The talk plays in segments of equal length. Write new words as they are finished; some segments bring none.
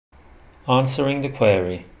Answering the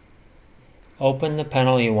query. Open the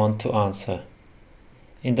panel you want to answer.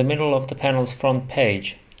 In the middle of the panel's front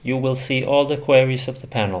page, you will see all the queries of the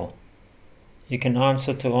panel. You can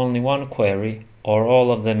answer to only one query or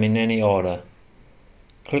all of them in any order.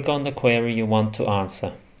 Click on the query you want to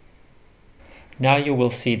answer. Now you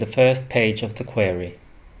will see the first page of the query.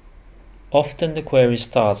 Often the query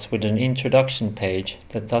starts with an introduction page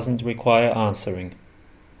that doesn't require answering.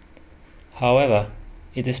 However,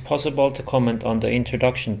 it is possible to comment on the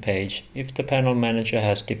introduction page if the panel manager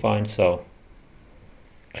has defined so.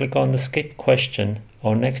 Click on the Skip Question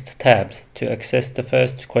or Next tabs to access the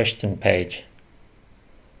first question page.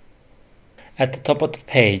 At the top of the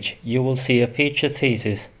page, you will see a feature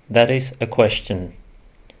thesis, that is, a question.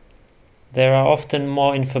 There are often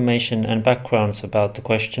more information and backgrounds about the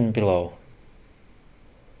question below.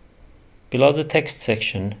 Below the text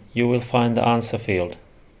section, you will find the answer field.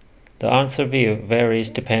 The answer view varies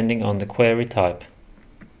depending on the query type.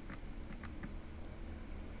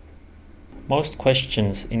 Most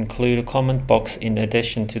questions include a comment box in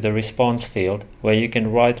addition to the response field, where you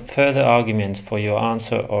can write further arguments for your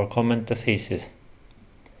answer or comment the thesis.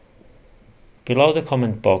 Below the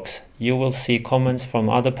comment box, you will see comments from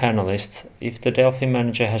other panelists if the Delphi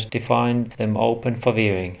manager has defined them open for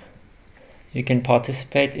viewing. You can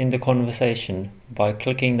participate in the conversation by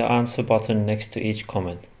clicking the answer button next to each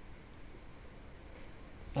comment.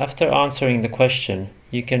 After answering the question,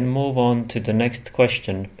 you can move on to the next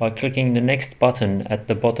question by clicking the next button at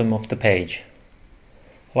the bottom of the page.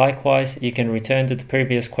 Likewise, you can return to the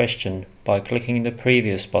previous question by clicking the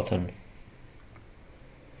previous button.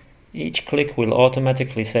 Each click will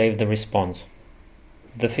automatically save the response.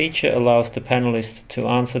 The feature allows the panelists to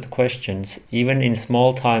answer the questions even in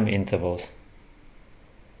small time intervals.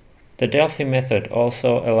 The Delphi method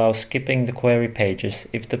also allows skipping the query pages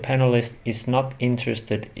if the panelist is not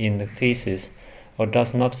interested in the thesis or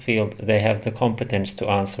does not feel they have the competence to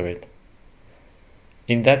answer it.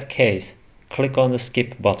 In that case, click on the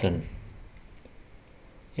Skip button.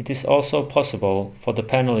 It is also possible for the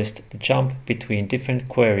panelist to jump between different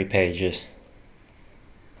query pages.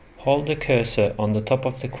 Hold the cursor on the top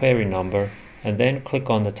of the query number and then click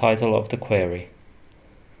on the title of the query.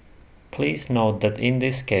 Please note that in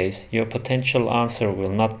this case, your potential answer will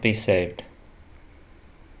not be saved.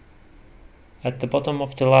 At the bottom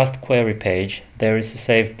of the last query page, there is a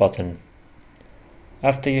Save button.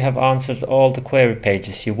 After you have answered all the query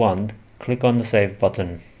pages you want, click on the Save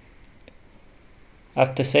button.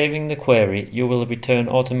 After saving the query, you will return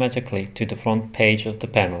automatically to the front page of the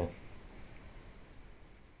panel.